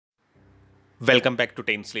Welcome back to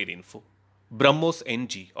 10 Slate Info.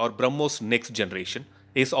 BrahMos-NG or BrahMos Next Generation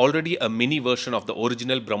is already a mini version of the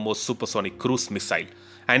original BrahMos supersonic cruise missile,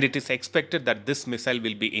 and it is expected that this missile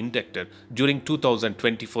will be inducted during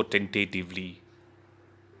 2024 tentatively.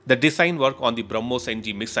 The design work on the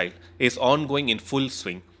BrahMos-NG missile is ongoing in full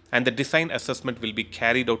swing, and the design assessment will be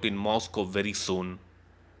carried out in Moscow very soon.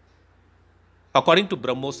 According to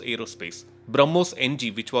BrahMos Aerospace,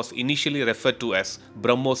 BrahMos-NG, which was initially referred to as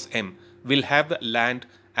BrahMos-M, will have the land,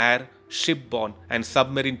 air, shipborne and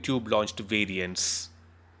submarine tube-launched variants.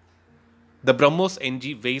 The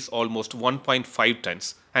BrahMos-NG weighs almost 1.5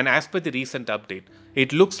 tons, and as per the recent update,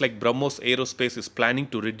 it looks like BrahMos Aerospace is planning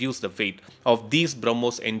to reduce the weight of these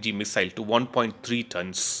BrahMos-NG missile to 1.3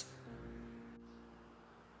 tons.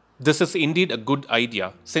 This is indeed a good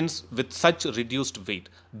idea, since with such reduced weight,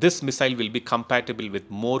 this missile will be compatible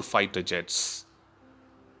with more fighter jets.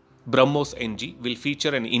 BrahMos-NG will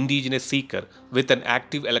feature an indigenous seeker with an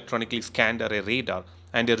active electronically scanned array radar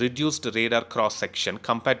and a reduced radar cross-section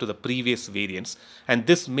compared to the previous variants, and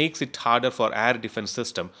this makes it harder for air defense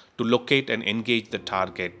system to locate and engage the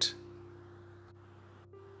target.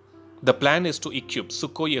 The plan is to equip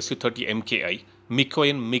Sukhoi Su-30 MKI,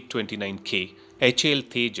 Mikoyan MiG-29K, HAL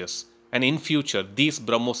Tejas, and in future these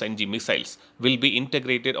BrahMos-NG missiles will be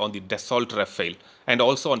integrated on the Dassault Rafale and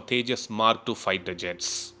also on Tejas Mark II fighter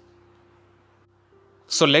jets.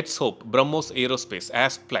 So let's hope BrahMos Aerospace,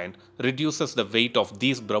 as planned, reduces the weight of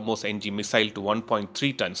these BrahMos-NG missile to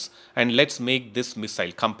 1.3 tons, and let's make this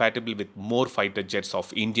missile compatible with more fighter jets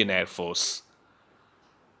of Indian Air Force.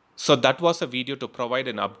 So that was a video to provide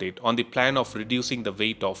an update on the plan of reducing the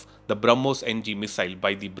weight of the BrahMos-NG missile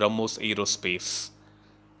by the BrahMos Aerospace.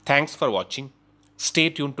 Thanks for watching. Stay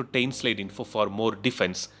tuned to 10 Slate Info for more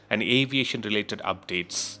defense and aviation related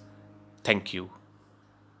updates. Thank you.